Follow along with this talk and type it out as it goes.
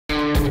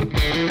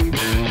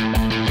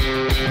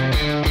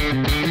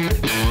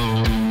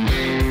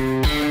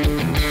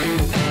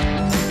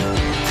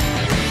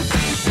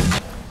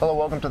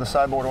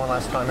sideboard one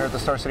last time here at the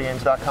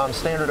StarCityGames.com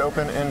Standard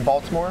Open in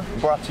Baltimore,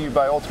 brought to you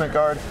by Ultimate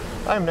Guard.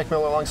 I'm Nick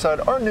Miller alongside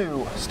our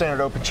new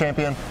Standard Open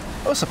champion,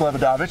 Osyp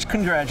Lebedowicz.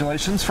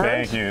 Congratulations,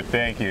 friend. Thank you,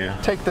 thank you.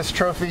 Take this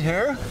trophy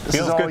here. This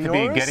Feels is all good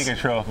yours. to be getting a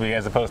trophy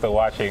as opposed to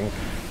watching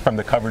from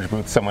the coverage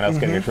booth someone else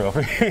getting a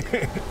trophy.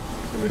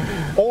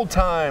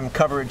 Old-time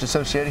coverage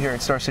associated here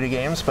at Star City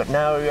Games, but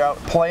now you're out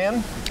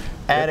playing,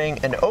 adding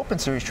an Open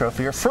Series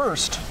trophy, your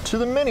first to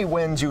the many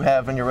wins you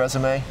have in your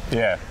resume.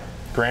 Yeah,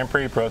 Grand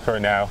Prix, Pro Tour,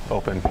 now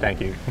Open.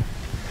 Thank you.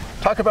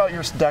 Talk about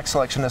your deck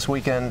selection this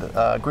weekend.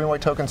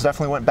 Green-white tokens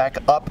definitely went back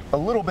up a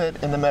little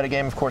bit in the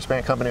metagame. Of course,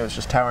 Bant Company was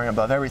just towering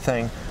above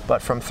everything,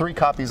 but from 3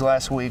 copies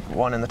last week,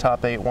 1 in the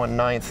top 8, 1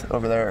 9th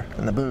over there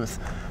in the booth,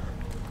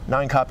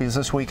 9 copies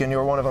this week, and you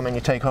were one of them, and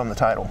you take home the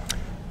title.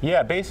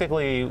 Yeah,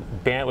 basically,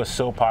 Bant was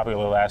so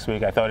popular last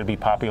week, I thought it'd be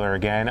popular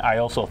again. I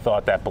also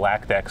thought that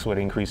black decks would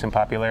increase in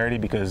popularity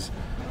because,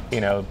 you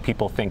know,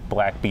 people think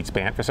black beats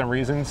Bant for some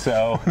reason.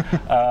 So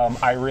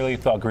I really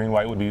thought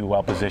green-white would be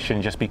well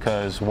positioned just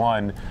because,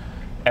 one,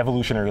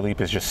 Evolutionary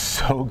Leap is just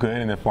so good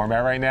in the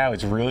format right now.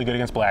 It's really good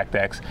against black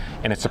decks,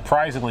 and it's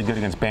surprisingly good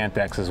against Bant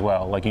decks as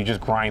well. Like, you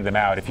just grind them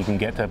out if you can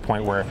get to a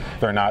point where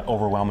they're not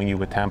overwhelming you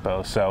with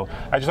tempo. So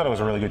I just thought it was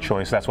a really good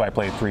choice. That's why I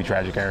played 3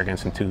 Tragic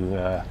Arrogance and 2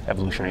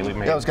 Evolutionary Leap.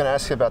 Yeah, I was going to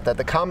ask you about that.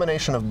 The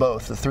combination of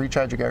both, the 3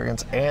 Tragic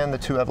Arrogance and the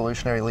 2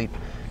 Evolutionary Leap,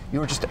 you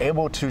were just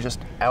able to just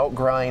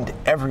outgrind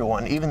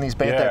everyone, even these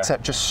Bant decks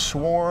that just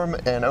swarm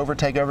and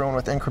overtake everyone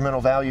with incremental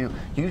value.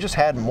 You just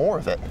had more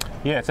of it.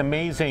 Yeah, it's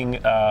amazing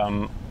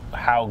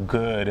how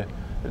good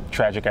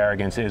Tragic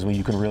Arrogance is when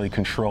you can really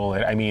control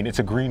it. I mean, it's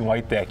a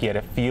green-white deck, yet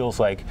it feels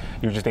like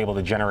you're just able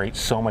to generate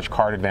so much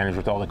card advantage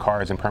with all the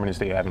cards and permanents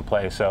that you have in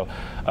play. So,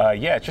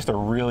 yeah, it's just a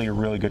really,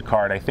 really good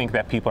card. I think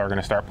that people are going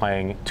to start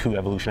playing 2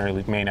 Evolutionary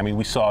Leap main. I mean,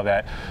 we saw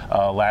that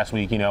last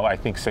week. You know, I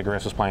think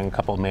Cigaris was playing a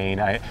couple of main.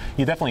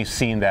 You definitely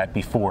seen that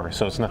before,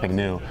 so it's nothing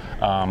new.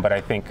 But I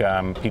think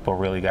people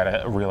really got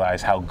to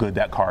realize how good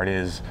that card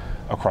is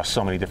across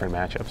so many different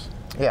matchups.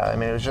 Yeah, I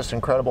mean, it was just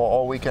incredible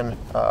all weekend.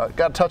 Got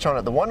to touch on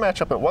it. The one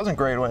matchup it wasn't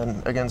great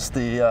in against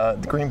the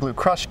green-blue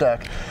Crush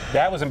deck.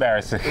 That was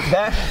embarrassing.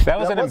 That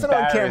wasn't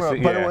on camera, but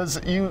yeah. it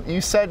was.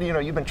 You said, you know,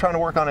 you've been trying to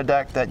work on a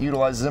deck that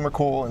utilizes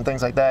Zimmercool and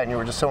things like that, and you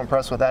were just so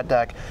impressed with that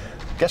deck.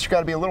 Guess you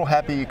got to be a little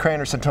happy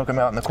Cranerson took him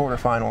out in the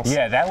quarterfinals.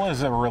 Yeah, that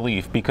was a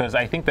relief because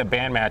I think the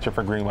Bant matchup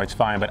for green-white's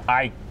fine, but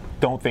I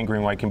don't think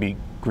green-white can beat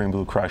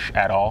green-blue Crush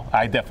at all.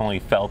 I definitely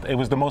felt it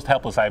was the most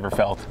helpless I ever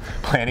felt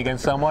playing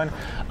against someone.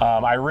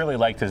 I really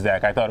liked his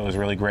deck. I thought it was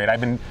really great. I've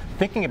been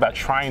thinking about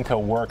trying to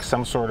work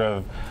some sort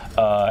of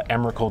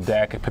Emrakul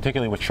deck,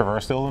 particularly with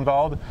Traverse still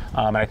involved,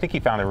 and I think he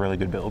found a really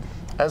good build.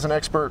 As an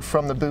expert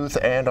from the booth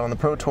and on the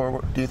Pro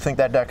Tour, do you think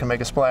that deck can make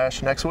a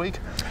splash next week?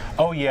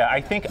 Oh yeah, I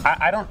think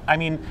I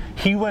mean,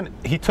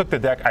 he took the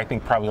deck, I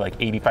think, probably like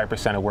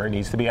 85% of where it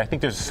needs to be. I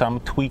think there's some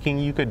tweaking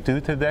you could do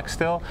to the deck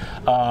still,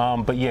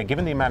 but yeah,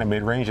 given the amount of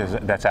mid-range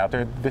that's out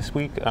there this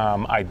week,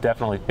 I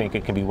definitely think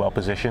it can be well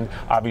positioned.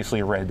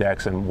 Obviously, red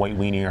decks and white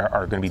weenie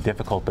are going to be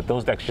difficult, but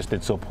those decks just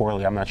did so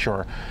poorly. I'm not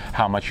sure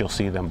how much you'll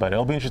see them, but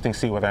it'll be interesting to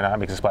see whether or not it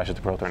makes a splash at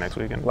the Pro Tour next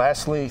weekend.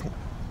 Lastly,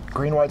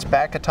 green-white's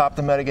back atop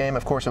the metagame.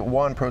 Of course, it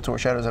won Pro Tour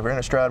Shadows over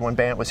Innistrad when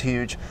Bant was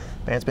huge.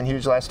 Bant's been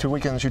huge the last 2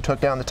 weekends. You took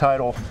down the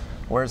title.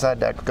 Where's that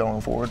deck going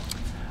forward?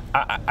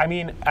 I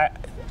mean,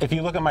 if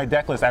you look at my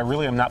deck list, I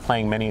really am not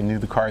playing many new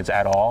cards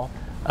at all.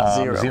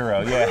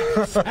 Zero,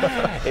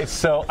 yeah. It's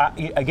so,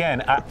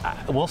 again,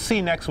 we'll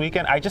see next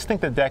weekend. I just think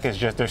the deck is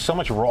just, there's so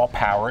much raw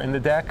power in the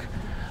deck.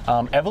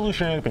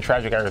 Evolutionary Leap and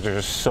Tragic Arrogance are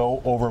just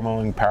so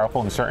overwhelmingly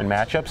powerful in certain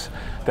matchups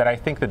that I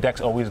think the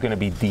deck's always going to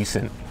be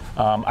decent.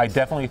 I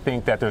definitely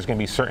think that there's going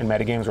to be certain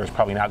metagames where it's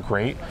probably not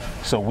great.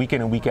 So week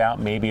in and week out,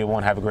 maybe it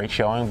won't have a great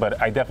showing,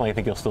 but I definitely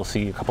think you'll still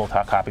see a couple of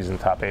top copies in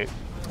the top 8.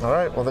 All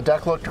right, well, the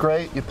deck looked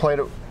great. You played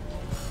it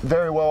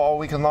very well all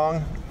weekend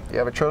long. You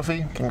have a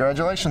trophy.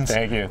 Congratulations.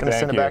 Thank you. Going to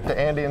send it back to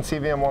Andy and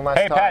CVM one last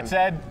time. Hey, Pat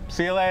said,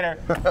 see you later.